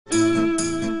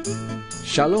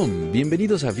Shalom,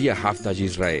 bienvenidos a Via Haftaj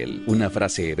Israel, una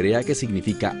frase hebrea que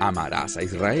significa amarás a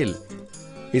Israel.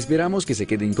 Esperamos que se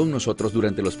queden con nosotros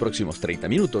durante los próximos 30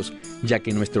 minutos, ya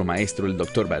que nuestro maestro, el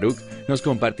Dr. Baruch, nos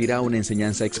compartirá una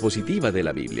enseñanza expositiva de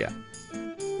la Biblia.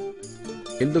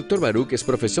 El Dr. Baruch es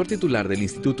profesor titular del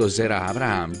Instituto Zera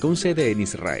Abraham, con sede en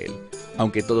Israel.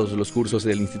 Aunque todos los cursos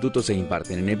del instituto se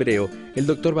imparten en hebreo, el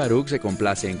Dr. Baruch se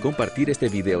complace en compartir este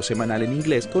video semanal en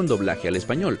inglés con doblaje al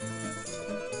español.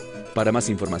 Para más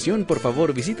información, por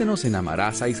favor, visítenos en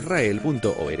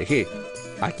amarasaisrael.org.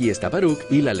 Aquí está Baruch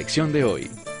y la lección de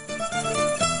hoy.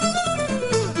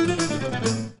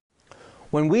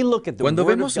 Cuando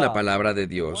vemos la palabra de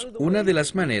Dios, una de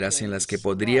las maneras en las que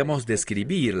podríamos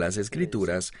describir las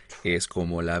Escrituras es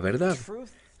como la verdad.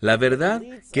 La verdad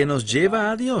que nos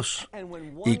lleva a Dios.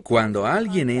 Y cuando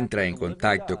alguien entra en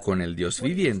contacto con el Dios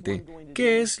viviente,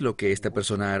 ¿qué es lo que esta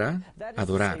persona hará?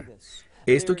 Adorar.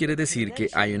 Esto quiere decir que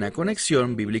hay una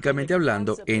conexión, bíblicamente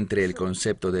hablando, entre el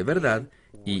concepto de verdad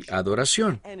y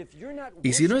adoración.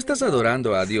 Y si no estás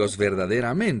adorando a Dios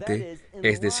verdaderamente,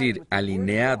 es decir,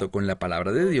 alineado con la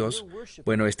palabra de Dios,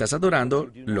 bueno, estás adorando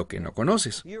lo que no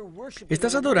conoces.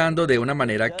 Estás adorando de una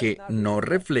manera que no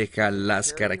refleja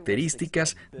las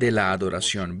características de la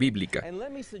adoración bíblica.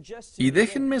 Y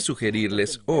déjenme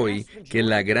sugerirles hoy que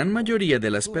la gran mayoría de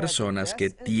las personas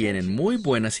que tienen muy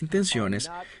buenas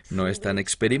intenciones no están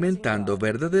experimentando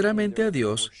verdaderamente a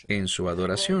Dios en su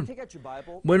adoración.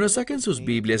 Bueno, saquen sus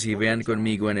Biblias y vean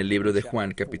conmigo en el libro de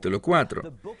Juan, capítulo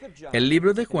 4. El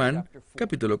libro de Juan,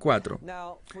 capítulo 4.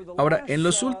 Ahora, en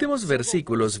los últimos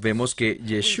versículos vemos que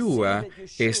Yeshua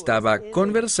estaba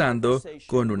conversando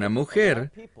con una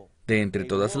mujer de entre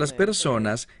todas las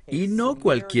personas, y no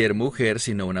cualquier mujer,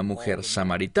 sino una mujer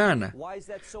samaritana.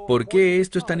 ¿Por qué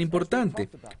esto es tan importante?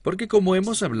 Porque como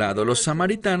hemos hablado, los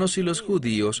samaritanos y los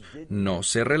judíos no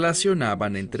se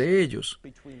relacionaban entre ellos.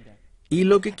 Y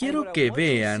lo que quiero que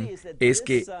vean es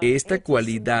que esta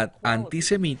cualidad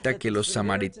antisemita que los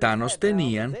samaritanos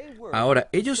tenían, ahora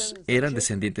ellos eran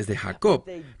descendientes de Jacob,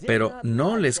 pero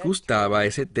no les gustaba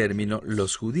ese término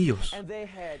los judíos.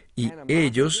 Y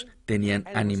ellos tenían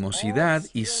animosidad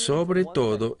y sobre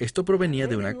todo esto provenía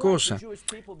de una cosa.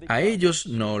 A ellos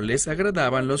no les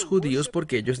agradaban los judíos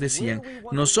porque ellos decían,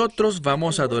 nosotros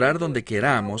vamos a adorar donde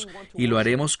queramos y lo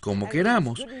haremos como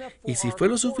queramos. Y si fue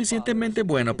lo suficientemente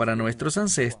bueno para nuestros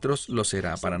ancestros, lo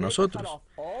será para nosotros.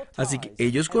 Así que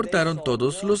ellos cortaron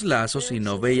todos los lazos y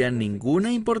no veían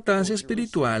ninguna importancia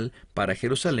espiritual para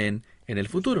Jerusalén en el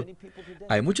futuro.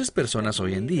 Hay muchas personas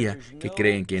hoy en día que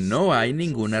creen que no hay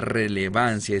ninguna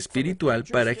relevancia espiritual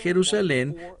para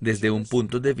Jerusalén desde un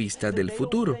punto de vista del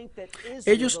futuro.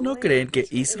 Ellos no creen que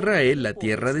Israel, la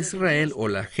tierra de Israel o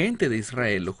la gente de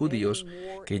Israel, los judíos,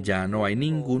 que ya no hay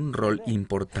ningún rol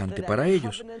importante para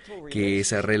ellos, que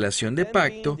esa relación de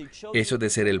pacto, eso de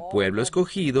ser el pueblo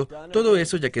escogido, todo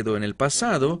eso ya quedó en el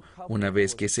pasado una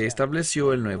vez que se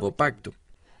estableció el nuevo pacto.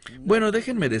 Bueno,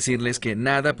 déjenme decirles que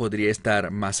nada podría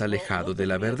estar más alejado de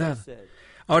la verdad.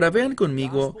 Ahora vean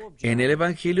conmigo en el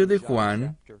Evangelio de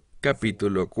Juan,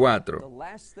 capítulo 4.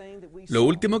 Lo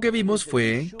último que vimos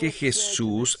fue que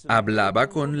Jesús hablaba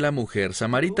con la mujer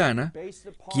samaritana,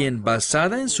 quien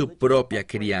basada en su propia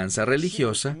crianza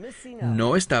religiosa,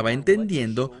 no estaba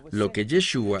entendiendo lo que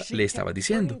Yeshua le estaba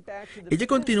diciendo. Ella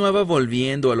continuaba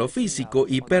volviendo a lo físico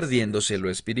y perdiéndose lo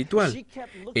espiritual.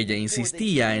 Ella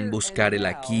insistía en buscar el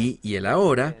aquí y el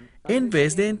ahora, en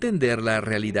vez de entender la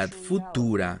realidad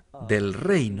futura del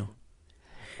reino.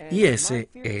 Y ese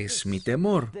es mi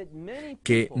temor,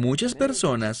 que muchas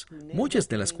personas, muchas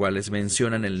de las cuales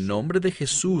mencionan el nombre de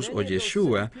Jesús o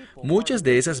Yeshua, muchas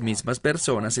de esas mismas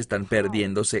personas están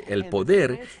perdiéndose el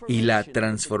poder y la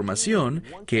transformación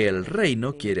que el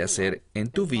reino quiere hacer en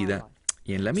tu vida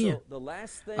y en la mía.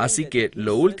 Así que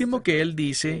lo último que él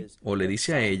dice, o le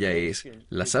dice a ella, es,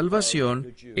 la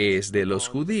salvación es de los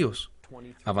judíos.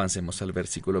 Avancemos al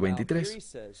versículo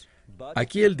 23.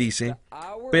 Aquí él dice,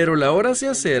 pero la hora se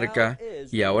acerca,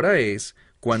 y ahora es,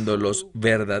 cuando los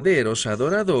verdaderos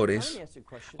adoradores...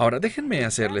 Ahora déjenme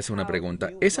hacerles una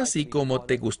pregunta. ¿Es así como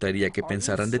te gustaría que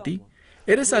pensaran de ti?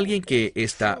 ¿Eres alguien que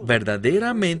está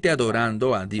verdaderamente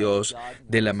adorando a Dios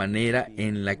de la manera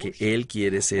en la que Él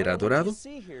quiere ser adorado?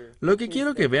 Lo que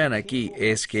quiero que vean aquí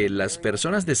es que las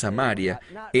personas de Samaria,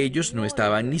 ellos no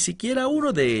estaban, ni siquiera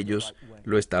uno de ellos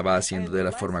lo estaba haciendo de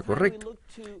la forma correcta.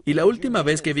 Y la última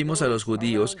vez que vimos a los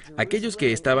judíos, aquellos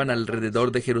que estaban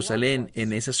alrededor de Jerusalén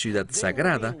en esa ciudad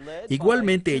sagrada,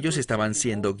 igualmente ellos estaban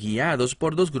siendo guiados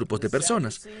por dos grupos de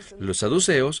personas, los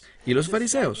saduceos y los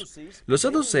fariseos. Los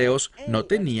saduceos no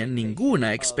tenían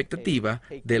ninguna expectativa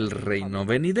del reino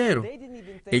venidero.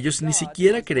 Ellos ni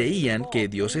siquiera creían que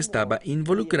Dios estaba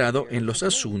involucrado en los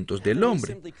asuntos del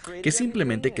hombre, que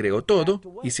simplemente creó todo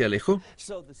y se alejó.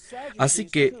 Así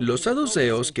que los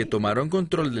saduceos que tomaron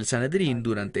control del Sanedrín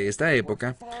durante esta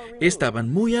época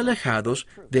estaban muy alejados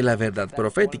de la verdad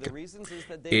profética.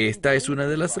 Esta es una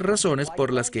de las razones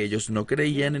por las que ellos no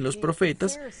creían en los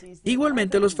profetas.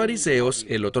 Igualmente los fariseos,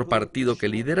 el otro partido que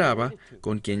lideraba,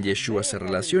 con quien Yeshua se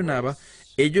relacionaba,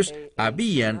 ellos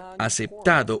habían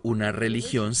aceptado una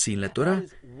religión sin la Torá,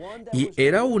 y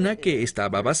era una que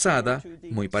estaba basada,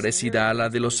 muy parecida a la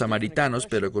de los samaritanos,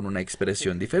 pero con una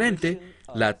expresión diferente,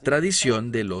 la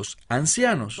tradición de los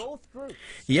ancianos.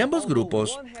 Y ambos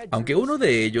grupos, aunque uno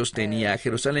de ellos tenía a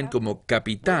Jerusalén como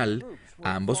capital,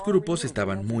 ambos grupos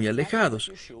estaban muy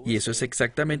alejados, y eso es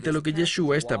exactamente lo que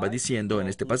Yeshua estaba diciendo en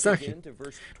este pasaje.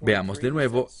 Veamos de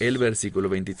nuevo el versículo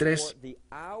 23.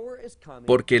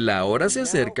 Porque la hora se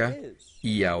acerca,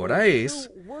 y ahora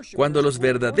es, cuando los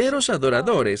verdaderos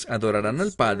adoradores adorarán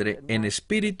al Padre en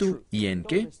espíritu y en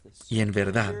 ¿qué? Y en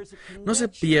verdad. No se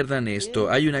pierdan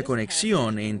esto, hay una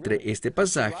conexión entre este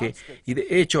pasaje y de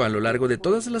hecho a lo largo de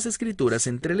todas las Escrituras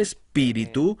entre el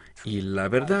espíritu y la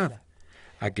verdad.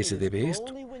 ¿A qué se debe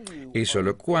esto? Es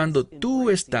solo cuando tú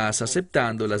estás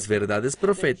aceptando las verdades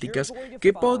proféticas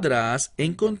que podrás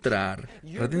encontrar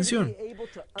redención.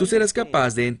 Tú serás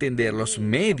capaz de entender los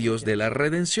medios de la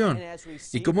redención.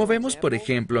 Y como vemos, por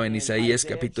ejemplo, en Isaías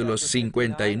capítulo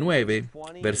 59,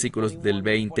 versículos del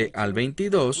 20 al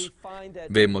 22,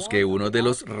 vemos que uno de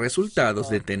los resultados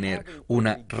de tener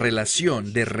una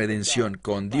relación de redención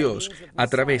con Dios a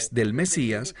través del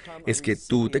Mesías es que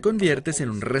tú te conviertes en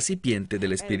un recipiente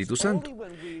del Espíritu Santo.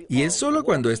 Y es solo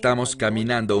cuando estamos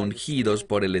caminando ungidos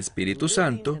por el Espíritu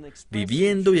Santo,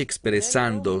 viviendo y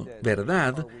expresando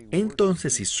verdad,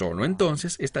 entonces y solo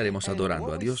entonces estaremos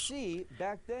adorando a Dios.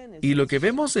 Y lo que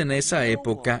vemos en esa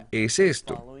época es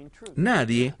esto.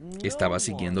 Nadie estaba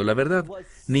siguiendo la verdad.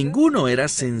 Ninguno era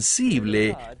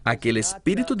sensible a que el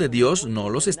Espíritu de Dios no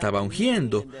los estaba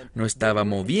ungiendo, no estaba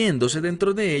moviéndose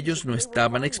dentro de ellos, no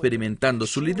estaban experimentando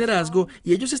su liderazgo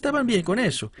y ellos estaban bien con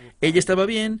eso. Ella estaba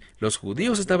bien, los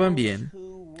judíos estaban bien.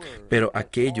 Pero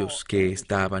aquellos que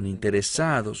estaban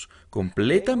interesados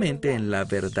completamente en la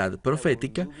verdad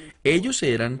profética, ellos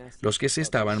eran los que se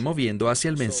estaban moviendo hacia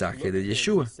el mensaje de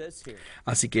Yeshua.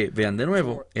 Así que vean de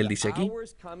nuevo, él dice aquí,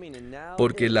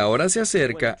 porque la hora se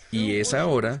acerca y es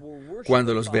ahora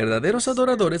cuando los verdaderos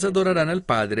adoradores adorarán al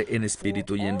Padre en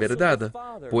espíritu y en verdad,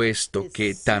 puesto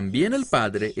que también el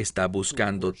Padre está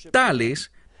buscando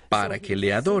tales para que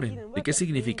le adoren. ¿Y qué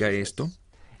significa esto?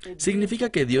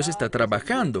 Significa que Dios está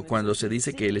trabajando. Cuando se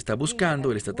dice que Él está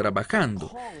buscando, Él está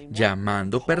trabajando,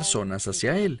 llamando personas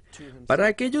hacia Él. Para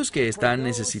aquellos que están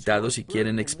necesitados y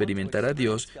quieren experimentar a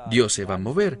Dios, Dios se va a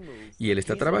mover y Él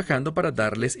está trabajando para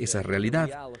darles esa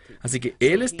realidad. Así que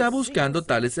Él está buscando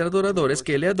tales adoradores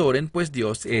que le adoren, pues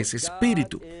Dios es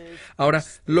espíritu. Ahora,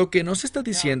 lo que nos está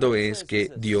diciendo es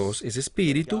que Dios es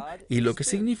espíritu y lo que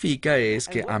significa es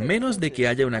que a menos de que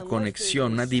haya una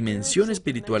conexión, una dimensión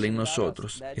espiritual en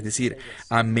nosotros, es decir,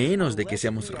 a menos de que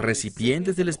seamos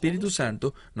recipientes del Espíritu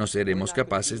Santo, no seremos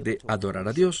capaces de adorar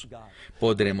a Dios.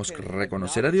 Podremos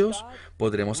reconocer a Dios,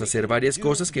 podremos hacer varias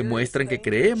cosas que muestran que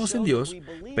creemos en Dios,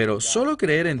 pero solo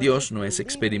creer en Dios no es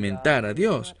experimentar a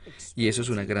Dios. Y eso es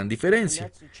una gran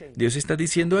diferencia. Dios está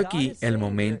diciendo aquí, el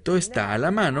momento está a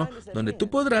la mano donde tú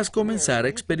podrás comenzar a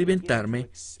experimentarme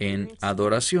en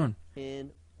adoración.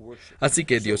 Así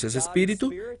que Dios es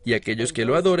espíritu, y aquellos que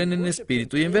lo adoren en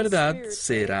espíritu y en verdad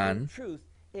serán,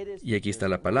 y aquí está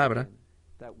la palabra,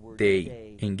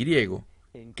 dei, en griego,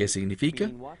 ¿qué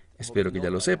significa? Espero que ya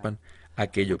lo sepan,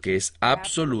 aquello que es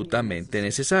absolutamente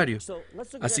necesario.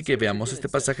 Así que veamos este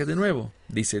pasaje de nuevo.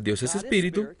 Dice, Dios es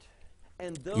espíritu,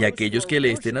 y aquellos que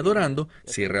le estén adorando,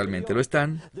 si realmente lo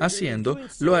están haciendo,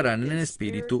 lo harán en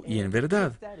espíritu y en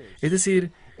verdad. Es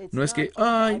decir, no es que,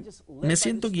 ay, me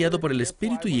siento guiado por el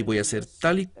Espíritu y voy a hacer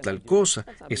tal y tal cosa.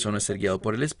 Eso no es ser guiado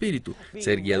por el Espíritu.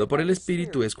 Ser guiado por el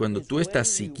Espíritu es cuando tú estás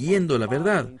siguiendo la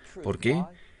verdad. ¿Por qué?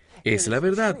 Es la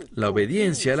verdad, la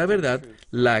obediencia a la verdad,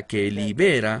 la que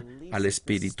libera al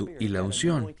Espíritu y la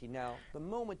unción.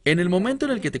 En el momento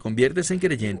en el que te conviertes en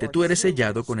creyente, tú eres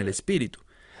sellado con el Espíritu.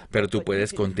 Pero tú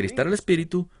puedes contristar al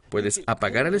Espíritu, puedes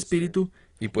apagar al Espíritu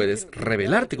y puedes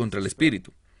rebelarte contra el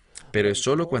Espíritu. Pero es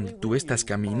solo cuando tú estás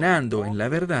caminando en la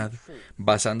verdad,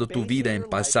 basando tu vida en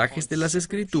pasajes de las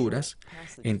Escrituras,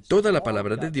 en toda la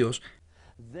palabra de Dios,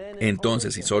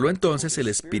 entonces y solo entonces el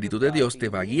Espíritu de Dios te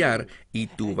va a guiar y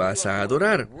tú vas a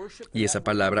adorar. Y esa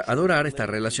palabra adorar está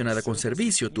relacionada con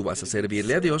servicio. Tú vas a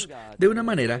servirle a Dios de una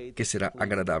manera que será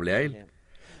agradable a Él.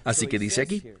 Así que dice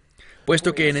aquí,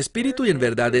 puesto que en espíritu y en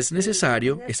verdad es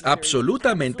necesario, es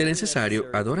absolutamente necesario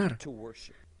adorar.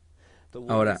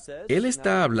 Ahora, Él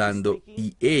está hablando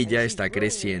y ella está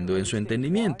creciendo en su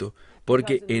entendimiento,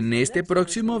 porque en este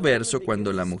próximo verso,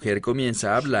 cuando la mujer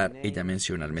comienza a hablar, ella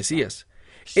menciona al Mesías.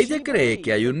 Ella cree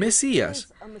que hay un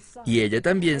Mesías, y ella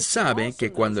también sabe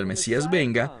que cuando el Mesías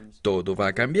venga, todo va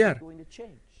a cambiar.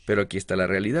 Pero aquí está la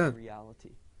realidad.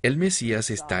 El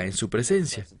Mesías está en su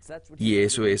presencia, y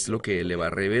eso es lo que Él le va a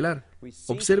revelar.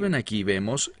 Observen aquí,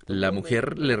 vemos, la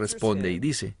mujer le responde y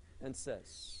dice,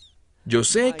 yo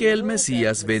sé que el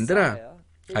Mesías vendrá,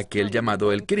 aquel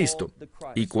llamado el Cristo,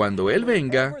 y cuando Él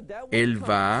venga, Él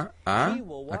va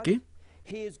 ¿a qué?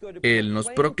 Él nos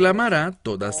proclamará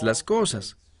todas las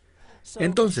cosas.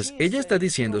 Entonces, ella está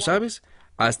diciendo, ¿sabes?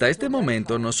 Hasta este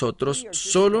momento nosotros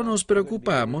solo nos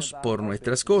preocupamos por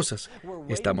nuestras cosas.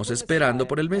 Estamos esperando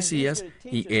por el Mesías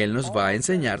y Él nos va a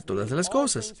enseñar todas las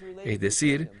cosas, es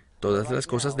decir, todas las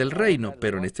cosas del reino,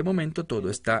 pero en este momento todo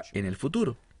está en el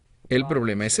futuro. El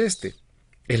problema es este.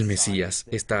 El Mesías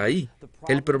está ahí.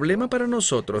 El problema para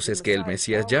nosotros es que el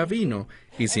Mesías ya vino,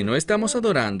 y si no estamos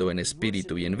adorando en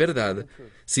espíritu y en verdad,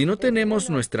 si no tenemos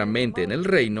nuestra mente en el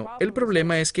reino, el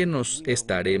problema es que nos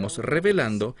estaremos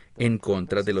rebelando en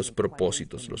contra de los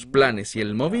propósitos, los planes y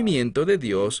el movimiento de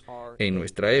Dios en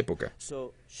nuestra época.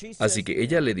 Así que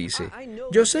ella le dice,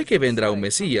 yo sé que vendrá un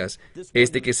Mesías,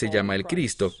 este que se llama el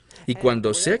Cristo, y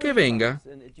cuando sea que venga,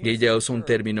 y ella usa un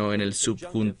término en el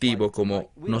subjuntivo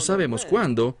como no sabemos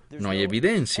cuándo, no hay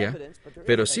evidencia,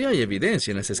 pero sí hay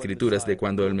evidencia en las Escrituras de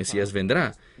cuando el Mesías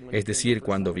vendrá, es decir,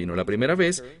 cuando vino la primera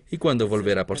vez y cuando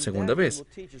volverá por segunda vez.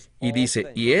 Y dice,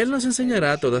 y Él nos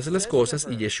enseñará todas las cosas,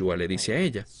 y Yeshua le dice a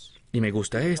ella. Y me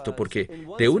gusta esto, porque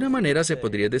de una manera se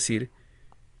podría decir,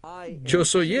 yo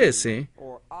soy ese,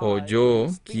 o yo,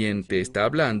 quien te está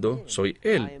hablando, soy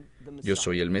Él. Yo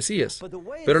soy el Mesías.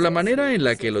 Pero la manera en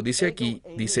la que lo dice aquí,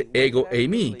 dice ego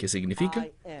eimi, que significa,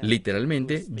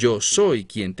 literalmente, yo soy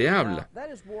quien te habla.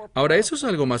 Ahora, eso es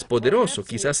algo más poderoso.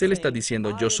 Quizás Él está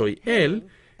diciendo, yo soy Él,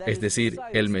 es decir,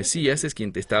 el Mesías es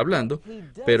quien te está hablando,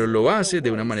 pero lo hace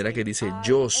de una manera que dice,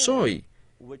 yo soy,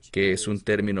 que es un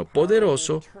término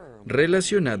poderoso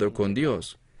relacionado con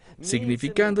Dios,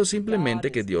 significando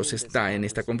simplemente que Dios está en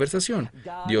esta conversación.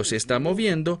 Dios se está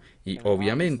moviendo y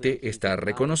obviamente está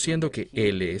reconociendo que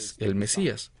Él es el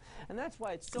Mesías.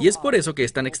 Y es por eso que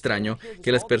es tan extraño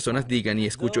que las personas digan, y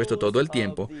escucho esto todo el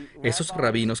tiempo, esos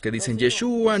rabinos que dicen,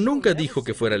 Yeshua nunca dijo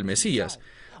que fuera el Mesías.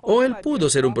 O Él pudo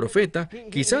ser un profeta,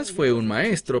 quizás fue un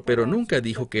maestro, pero nunca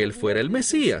dijo que Él fuera el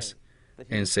Mesías.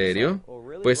 ¿En serio?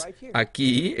 Pues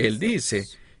aquí Él dice,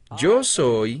 yo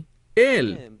soy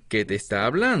Él que te está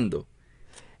hablando.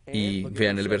 Y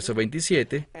vean el verso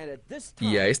 27.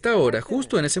 Y a esta hora,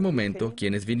 justo en ese momento,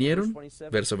 ¿quiénes vinieron?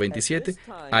 Verso 27.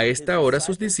 A esta hora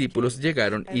sus discípulos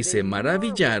llegaron y se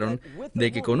maravillaron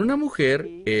de que con una mujer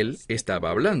Él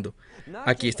estaba hablando.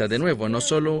 Aquí está de nuevo, no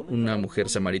solo una mujer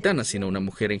samaritana, sino una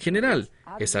mujer en general.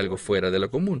 Es algo fuera de lo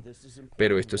común.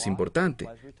 Pero esto es importante,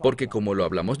 porque como lo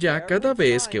hablamos ya, cada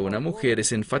vez que una mujer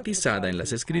es enfatizada en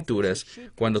las Escrituras,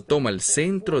 cuando toma el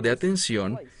centro de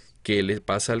atención, ¿qué le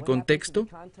pasa al contexto?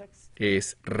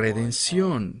 Es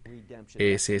redención.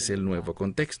 Ese es el nuevo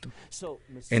contexto.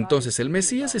 Entonces el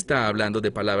Mesías está hablando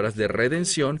de palabras de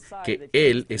redención, que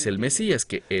Él es el Mesías,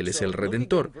 que Él es el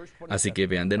Redentor. Así que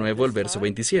vean de nuevo el verso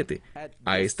 27.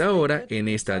 A esta hora, en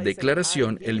esta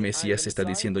declaración, el Mesías está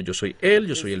diciendo, yo soy Él,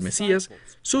 yo soy el Mesías.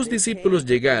 Sus discípulos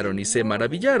llegaron y se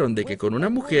maravillaron de que con una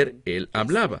mujer Él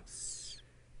hablaba.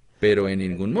 Pero en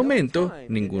ningún momento,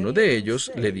 ninguno de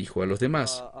ellos le dijo a los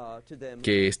demás,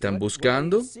 ¿qué están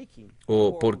buscando?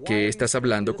 ¿O por qué estás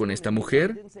hablando con esta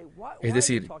mujer? Es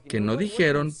decir, que no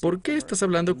dijeron, ¿por qué estás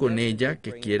hablando con ella?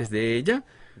 ¿Qué quieres de ella?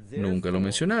 Nunca lo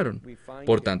mencionaron.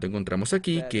 Por tanto, encontramos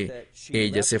aquí que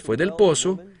ella se fue del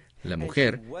pozo, la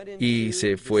mujer, y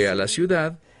se fue a la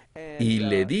ciudad, y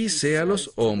le dice a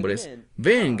los hombres,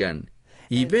 vengan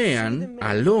y vean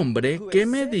al hombre que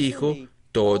me dijo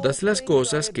todas las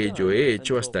cosas que yo he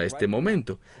hecho hasta este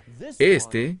momento.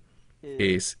 Este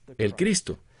es el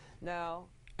Cristo.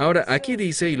 Ahora, aquí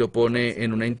dice y lo pone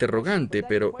en una interrogante,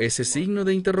 pero ese signo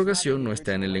de interrogación no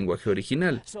está en el lenguaje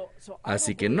original.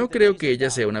 Así que no creo que ella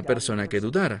sea una persona que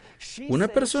dudara. Una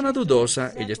persona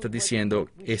dudosa, ella está diciendo,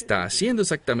 está haciendo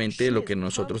exactamente lo que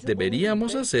nosotros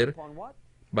deberíamos hacer,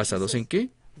 ¿Basados en qué?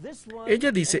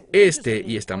 Ella dice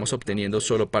y estamos obteniendo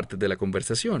solo parte de la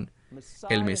conversación.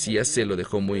 El Mesías se lo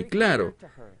dejó muy claro,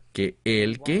 que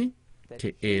Él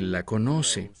la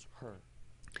conoce.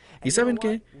 ¿Y saben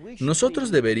qué?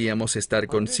 Nosotros deberíamos estar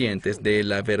conscientes de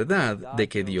la verdad de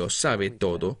que Dios sabe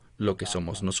todo lo que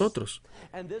somos nosotros.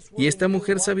 ¿Y esta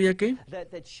mujer sabía qué?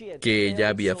 Que ella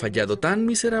había fallado tan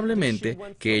miserablemente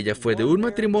que ella fue de un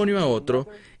matrimonio a otro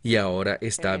y ahora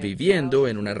está viviendo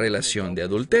en una relación de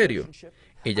adulterio.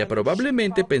 Ella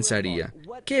probablemente pensaría,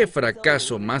 ¡qué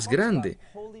fracaso más grande!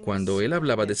 Cuando él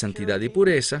hablaba de santidad y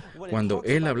pureza, cuando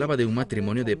él hablaba de un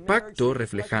matrimonio de pacto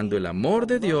reflejando el amor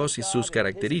de Dios y sus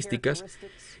características,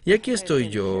 y aquí estoy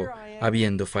yo,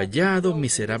 habiendo fallado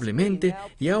miserablemente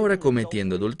y ahora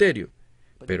cometiendo adulterio.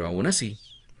 Pero aún así,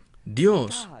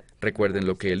 Dios, recuerden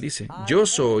lo que él dice, yo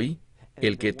soy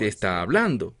el que te está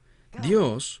hablando.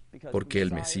 Dios, porque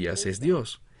el Mesías es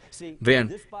Dios.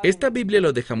 Vean, esta Biblia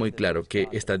lo deja muy claro que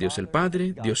está Dios el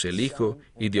Padre, Dios el Hijo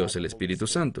y Dios el Espíritu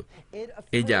Santo.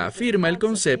 Ella afirma el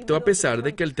concepto a pesar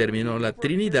de que el término la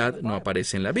Trinidad no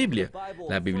aparece en la Biblia.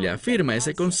 La Biblia afirma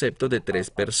ese concepto de tres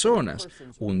personas,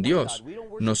 un Dios.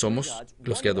 No somos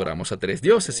los que adoramos a tres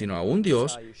dioses, sino a un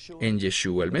Dios, en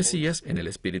Yeshua el Mesías, en el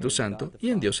Espíritu Santo y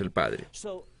en Dios el Padre.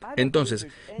 Entonces,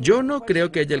 yo no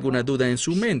creo que haya alguna duda en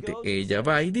su mente. Ella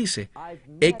va y dice,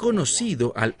 he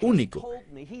conocido al único.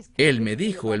 Él me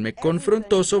dijo, Él me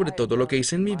confrontó sobre todo lo que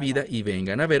hice en mi vida y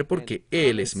vengan a ver porque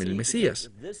Él es el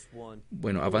Mesías.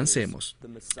 Bueno, avancemos.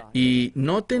 Y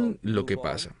noten lo que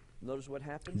pasa.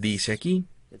 Dice aquí,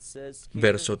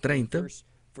 verso 30,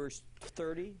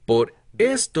 por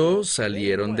esto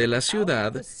salieron de la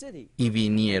ciudad y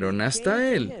vinieron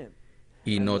hasta Él.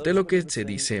 Y note lo que se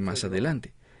dice más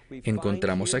adelante.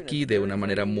 Encontramos aquí de una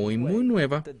manera muy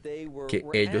nueva que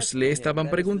ellos le estaban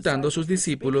preguntando a sus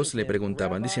discípulos, le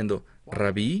preguntaban diciendo,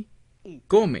 Rabí,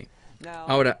 come.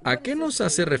 Ahora, ¿a qué nos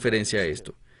hace referencia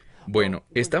esto? Bueno,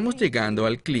 estamos llegando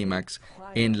al clímax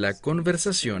en la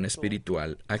conversación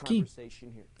espiritual aquí.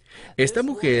 Esta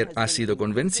mujer ha sido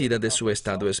convencida de su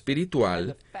estado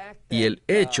espiritual y el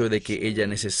hecho de que ella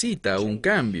necesita un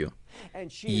cambio.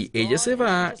 Y ella se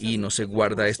va y no se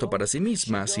guarda esto para sí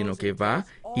misma, sino que va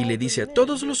y le dice a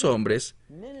todos los hombres,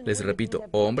 les repito,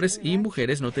 hombres y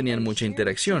mujeres no tenían mucha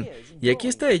interacción. Y aquí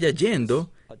está ella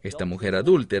yendo, esta mujer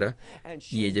adúltera,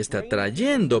 y ella está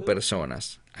trayendo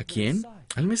personas. ¿A quién?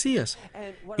 Al Mesías.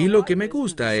 Y lo que me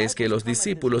gusta es que los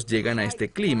discípulos llegan a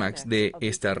este clímax de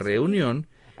esta reunión,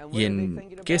 ¿y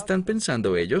en qué están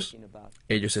pensando ellos?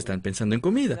 Ellos están pensando en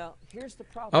comida.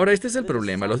 Ahora, este es el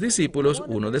problema. Los discípulos,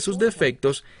 uno de sus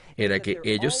defectos era que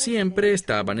ellos siempre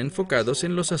estaban enfocados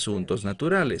en los asuntos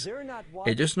naturales.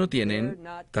 Ellos no tienen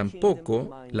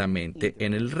tampoco la mente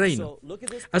en el reino.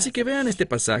 Así que vean este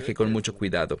pasaje con mucho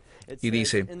cuidado. Y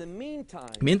dice,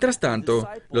 mientras tanto,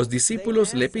 los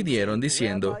discípulos le pidieron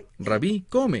diciendo, Rabí,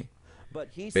 come.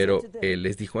 Pero él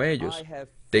les dijo a ellos,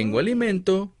 tengo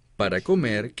alimento para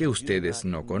comer que ustedes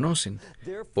no conocen.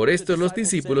 Por esto los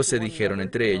discípulos se dijeron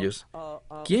entre ellos,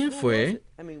 ¿quién fue?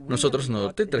 Nosotros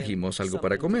no te trajimos algo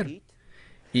para comer.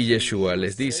 Y Yeshua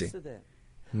les dice,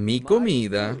 mi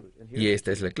comida, y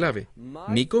esta es la clave,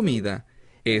 mi comida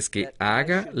es que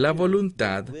haga la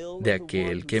voluntad de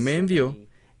aquel que me envió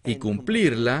y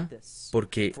cumplirla,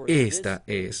 porque esta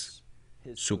es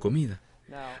su comida.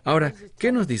 Ahora,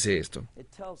 ¿qué nos dice esto?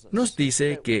 Nos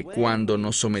dice que cuando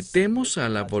nos sometemos a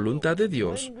la voluntad de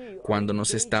Dios, cuando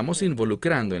nos estamos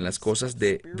involucrando en las cosas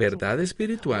de verdad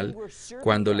espiritual,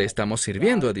 cuando le estamos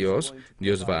sirviendo a Dios,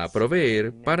 Dios va a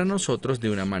proveer para nosotros de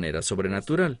una manera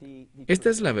sobrenatural. Esta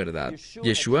es la verdad.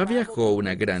 Yeshua viajó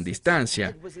una gran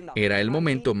distancia. Era el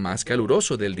momento más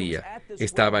caluroso del día.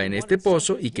 Estaba en este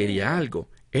pozo y quería algo.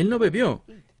 Él no bebió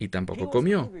y tampoco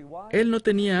comió. Él no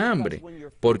tenía hambre,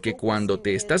 porque cuando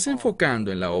te estás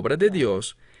enfocando en la obra de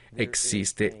Dios,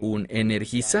 existe un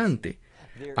energizante.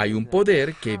 Hay un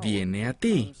poder que viene a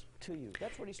ti.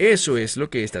 Eso es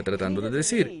lo que está tratando de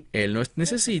decir. Él no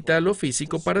necesita lo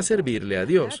físico para servirle a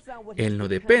Dios. Él no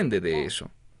depende de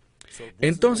eso.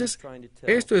 Entonces,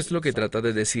 esto es lo que trata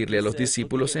de decirle a los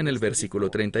discípulos en el versículo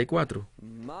 34.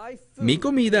 Mi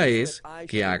comida es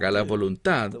que haga la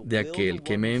voluntad de aquel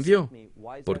que me envió.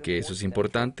 ¿Por qué eso es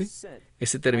importante?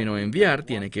 Ese término enviar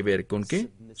tiene que ver con ¿qué?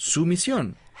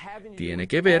 Sumisión. Tiene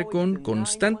que ver con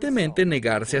constantemente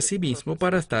negarse a sí mismo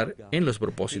para estar en los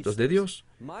propósitos de Dios.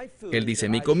 Él dice,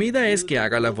 mi comida es que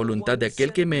haga la voluntad de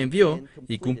aquel que me envió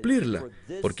y cumplirla,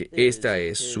 porque esta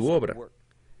es su obra.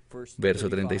 Verso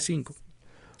 35.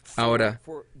 Ahora,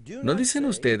 ¿no dicen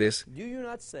ustedes,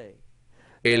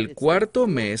 el cuarto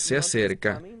mes se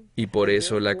acerca y por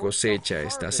eso la cosecha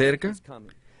está cerca?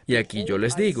 Y aquí yo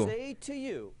les digo,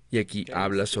 y aquí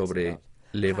habla sobre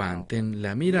levanten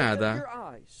la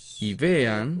mirada y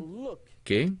vean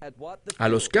que a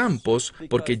los campos,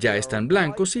 porque ya están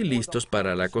blancos y listos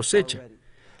para la cosecha.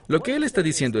 Lo que él está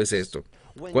diciendo es esto.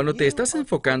 Cuando te estás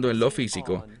enfocando en lo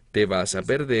físico, te vas a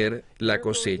perder la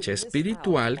cosecha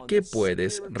espiritual que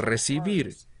puedes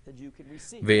recibir.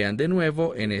 Vean de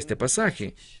nuevo en este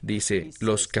pasaje. Dice,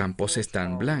 los campos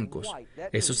están blancos.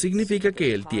 Eso significa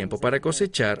que el tiempo para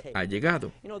cosechar ha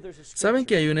llegado. ¿Saben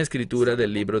que hay una escritura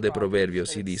del libro de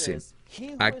Proverbios y dice,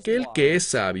 aquel que es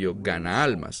sabio gana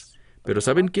almas? Pero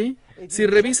 ¿saben qué? Si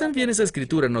revisan bien esa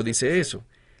escritura, no dice eso.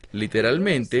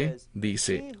 Literalmente,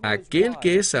 dice, aquel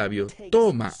que es sabio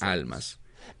toma almas.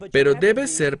 Pero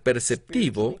debes ser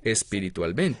perceptivo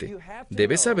espiritualmente.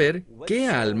 Debes saber qué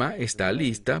alma está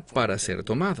lista para ser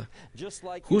tomada.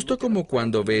 Justo como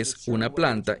cuando ves una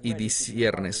planta y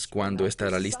disciernes cuándo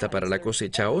estará lista para la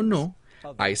cosecha o no,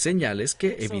 hay señales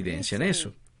que evidencian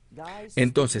eso.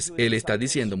 Entonces, él está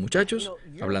diciendo, muchachos,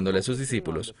 hablándole a sus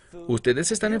discípulos, ustedes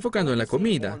se están enfocando en la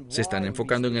comida, se están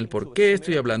enfocando en el por qué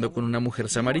estoy hablando con una mujer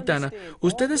samaritana,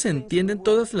 ustedes entienden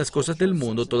todas las cosas del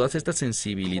mundo, todas estas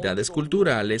sensibilidades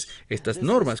culturales, estas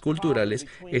normas culturales,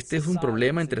 este es un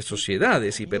problema entre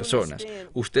sociedades y personas.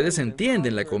 Ustedes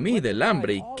entienden la comida, el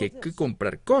hambre y que hay que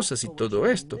comprar cosas y todo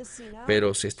esto,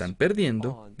 pero se están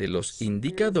perdiendo de los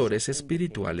indicadores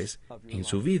espirituales en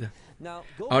su vida.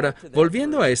 Ahora,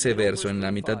 volviendo a ese verso, en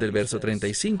la mitad del verso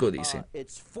 35 dice,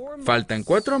 faltan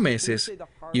 4 meses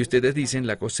y ustedes dicen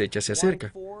la cosecha se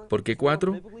acerca. ¿Por qué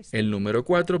 4? El número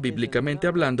 4, bíblicamente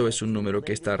hablando, es un número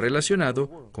que está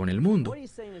relacionado con el mundo.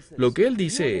 Lo que él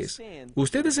dice es,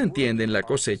 ustedes entienden la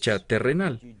cosecha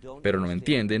terrenal, pero no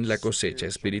entienden la cosecha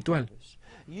espiritual.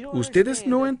 Ustedes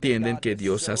no entienden que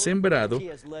Dios ha sembrado,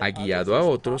 ha guiado a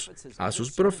otros, a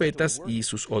sus profetas y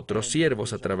sus otros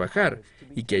siervos a trabajar,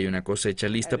 y que hay una cosecha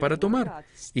lista para tomar.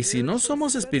 Y si no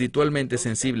somos espiritualmente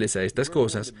sensibles a estas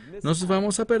cosas, nos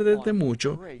vamos a perder de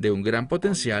mucho, de un gran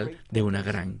potencial, de una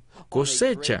gran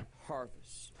cosecha.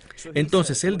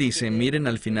 Entonces él dice, miren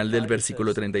al final del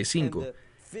versículo 35,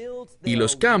 y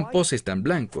los campos están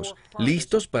blancos,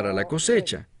 listos para la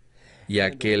cosecha. Y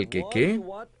aquel que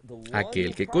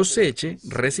aquel que coseche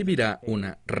recibirá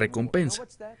una recompensa.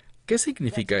 ¿Qué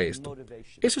significa esto?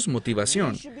 Eso es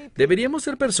motivación. Deberíamos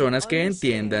ser personas que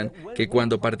entiendan que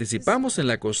cuando participamos en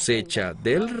la cosecha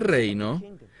del reino,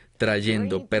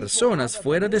 trayendo personas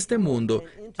fuera de este mundo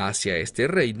hacia este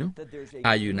reino,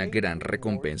 hay una gran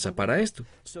recompensa para esto.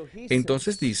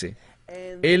 Entonces dice,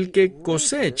 el que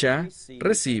cosecha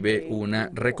recibe una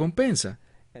recompensa.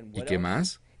 ¿Y qué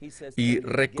más? Y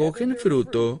recogen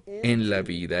fruto en la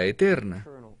vida eterna.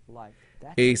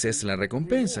 Esa es la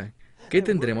recompensa, que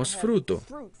tendremos fruto.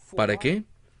 ¿Para qué?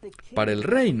 Para el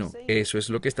reino. Eso es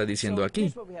lo que está diciendo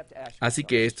aquí. Así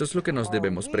que esto es lo que nos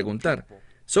debemos preguntar.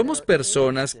 ¿Somos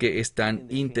personas que están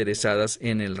interesadas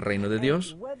en el reino de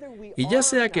Dios? Y ya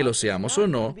sea que lo seamos o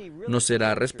no, nos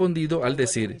será respondido al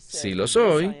decir si lo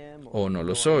soy o no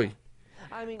lo soy.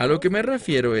 A lo que me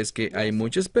refiero es que hay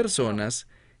muchas personas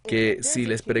que si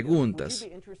les preguntas,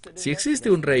 si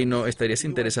existe un reino, ¿estarías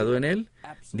interesado en él?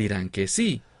 Dirán que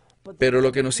sí. Pero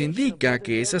lo que nos indica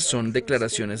que esas son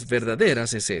declaraciones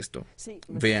verdaderas es esto.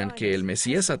 Vean que el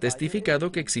Mesías ha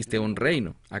testificado que existe un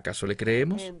reino. ¿Acaso le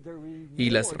creemos?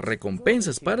 Y las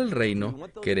recompensas para el reino,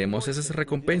 ¿queremos esas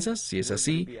recompensas? Si es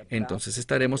así, entonces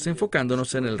estaremos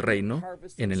enfocándonos en el reino,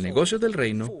 en el negocio del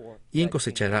reino y en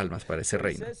cosechar almas para ese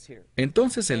reino.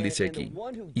 Entonces él dice aquí,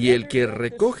 y el que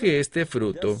recoge este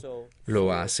fruto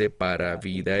lo hace para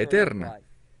vida eterna,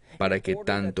 para que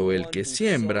tanto el que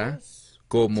siembra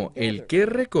como el que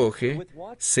recoge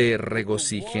se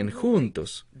regocijen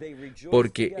juntos,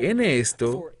 porque en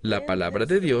esto la palabra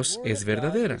de Dios es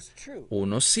verdadera.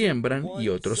 Unos siembran y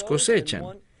otros cosechan.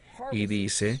 Y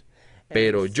dice,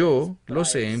 pero yo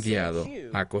los he enviado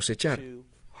a cosechar.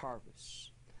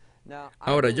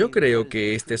 Ahora, yo creo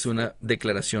que esta es una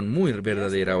declaración muy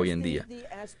verdadera hoy en día.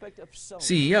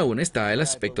 Sí, aún está el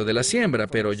aspecto de la siembra,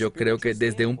 pero yo creo que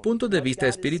desde un punto de vista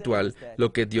espiritual,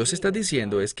 lo que Dios está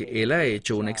diciendo es que Él ha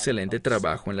hecho un excelente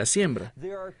trabajo en la siembra.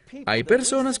 Hay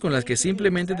personas con las que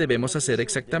simplemente debemos hacer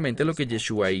exactamente lo que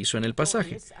Yeshua hizo en el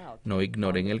pasaje. No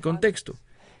ignoren el contexto.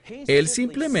 Él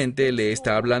simplemente le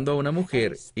está hablando a una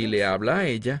mujer y le habla a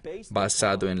ella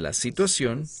basado en la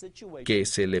situación que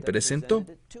se le presentó.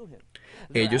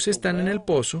 Ellos están en el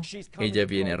pozo, ella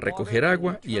viene a recoger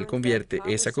agua y él convierte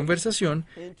esa conversación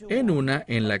en una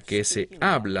en la que se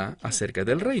habla acerca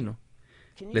del reino.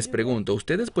 Les pregunto,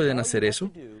 ¿ustedes pueden hacer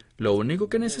eso? Lo único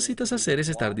que necesitas hacer es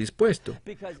estar dispuesto,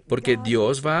 porque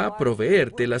Dios va a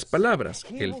proveerte las palabras.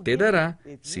 Él te dará,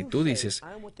 si tú dices,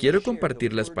 quiero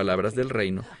compartir las palabras del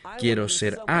reino, quiero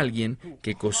ser alguien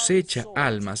que cosecha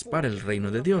almas para el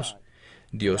reino de Dios.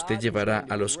 Dios te llevará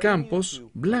a los campos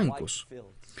blancos.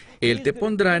 Él te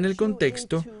pondrá en el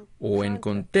contexto o en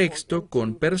contexto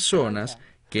con personas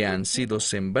que han sido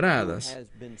sembradas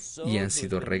y han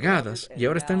sido regadas y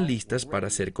ahora están listas para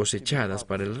ser cosechadas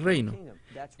para el reino.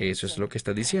 Eso es lo que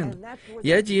está diciendo.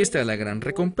 Y allí está la gran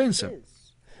recompensa.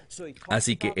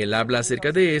 Así que él habla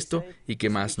acerca de esto, ¿y qué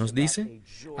más nos dice?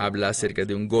 Habla acerca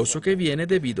de un gozo que viene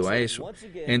debido a eso.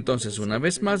 Entonces, una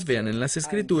vez más, vean en las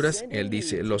Escrituras, él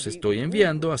dice, los estoy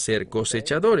enviando a ser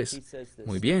cosechadores.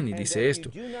 Muy bien, y dice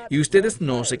esto. Y ustedes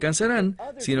no se cansarán,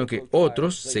 sino que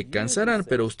otros se cansarán,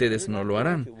 pero ustedes no lo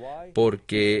harán.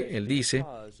 Porque, él dice,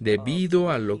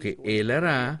 debido a lo que él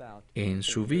hará en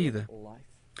su vida.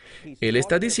 Él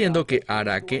está diciendo que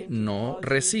hará que no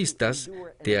resistas,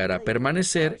 te hará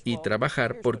permanecer y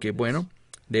trabajar porque, bueno,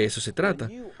 de eso se trata.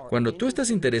 Cuando tú estás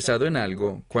interesado en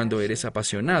algo, cuando eres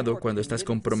apasionado, cuando estás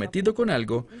comprometido con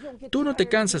algo, tú no te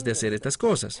cansas de hacer estas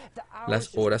cosas.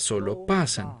 Las horas solo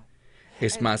pasan.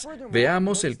 Es más,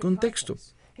 veamos el contexto.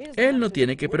 Él no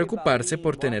tiene que preocuparse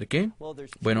por tener que...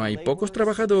 Bueno, hay pocos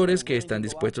trabajadores que están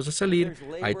dispuestos a salir,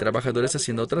 hay trabajadores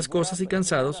haciendo otras cosas y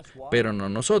cansados, pero no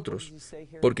nosotros.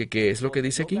 Porque, ¿qué es lo que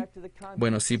dice aquí?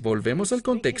 Bueno, si volvemos al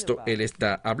contexto, él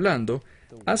está hablando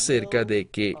acerca de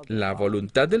que la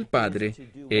voluntad del Padre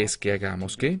es que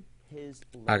hagamos ¿qué?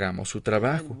 Hagamos su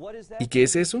trabajo. ¿Y qué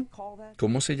es eso?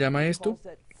 ¿Cómo se llama esto?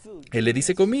 Él le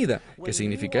dice comida. ¿Qué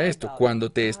significa esto?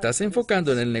 Cuando te estás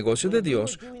enfocando en el negocio de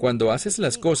Dios, cuando haces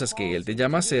las cosas que Él te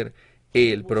llama a hacer,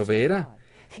 Él proveerá.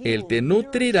 Él te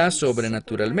nutrirá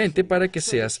sobrenaturalmente para que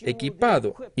seas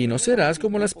equipado y no serás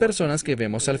como las personas que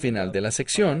vemos al final de la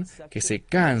sección, que se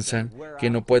cansan, que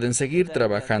no pueden seguir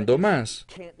trabajando más.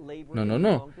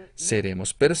 No.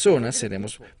 Seremos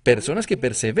personas que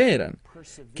perseveran,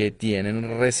 que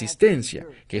tienen resistencia,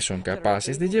 que son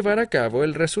capaces de llevar a cabo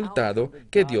el resultado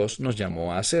que Dios nos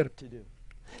llamó a hacer.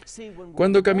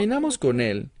 Cuando caminamos con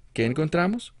Él, ¿qué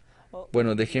encontramos?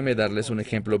 Bueno, déjenme darles un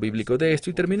ejemplo bíblico de esto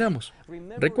y terminamos.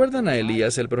 ¿Recuerdan a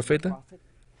Elías el profeta?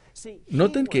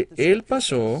 Noten que él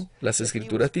pasó, las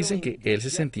Escrituras dicen que él se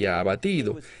sentía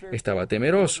abatido, estaba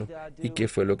temeroso. ¿Y qué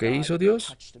fue lo que hizo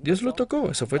Dios? Dios lo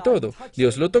tocó, eso fue todo.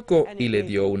 Dios lo tocó y le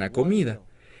dio una comida.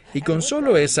 Y con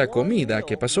solo esa comida,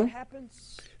 ¿qué pasó?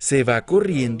 Se va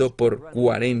corriendo por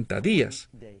 40 días.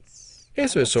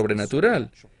 Eso es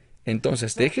sobrenatural.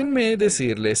 Entonces, déjenme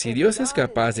decirles, si Dios es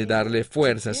capaz de darle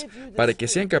fuerzas para que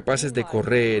sean capaces de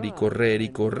correr y correr y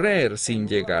correr sin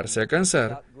llegarse a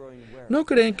cansar, ¿no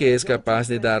creen que es capaz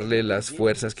de darle las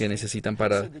fuerzas que necesitan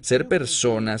para ser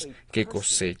personas que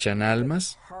cosechan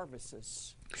almas?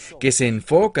 ¿Que se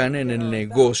enfocan en el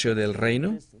negocio del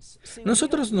reino?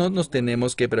 Nosotros no nos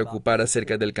tenemos que preocupar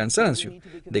acerca del cansancio.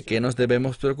 ¿De qué nos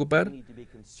debemos preocupar?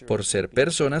 Por ser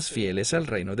personas fieles al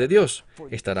reino de Dios,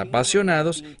 estar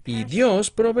apasionados y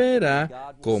Dios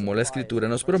proveerá, como la Escritura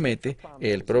nos promete,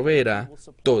 Él proveerá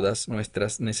todas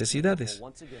nuestras necesidades.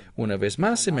 Una vez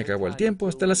más, se me acabó el tiempo.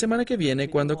 Hasta la semana que viene,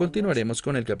 cuando continuaremos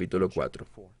con el capítulo 4.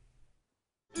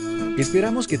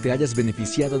 Esperamos que te hayas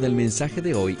beneficiado del mensaje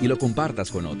de hoy y lo compartas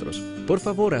con otros. Por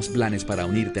favor, haz planes para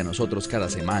unirte a nosotros cada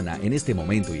semana en este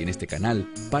momento y en este canal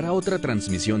para otra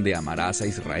transmisión de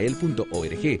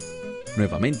amarasaisrael.org.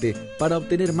 Nuevamente, para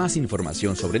obtener más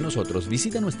información sobre nosotros,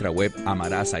 visita nuestra web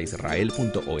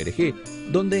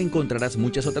amarasaisrael.org, donde encontrarás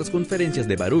muchas otras conferencias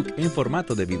de Baruch en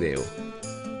formato de video.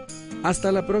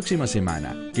 Hasta la próxima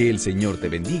semana. Que el Señor te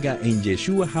bendiga en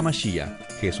Yeshua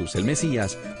HaMashiach, Jesús el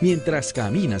Mesías, mientras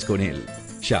caminas con Él.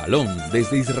 Shalom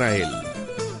desde Israel.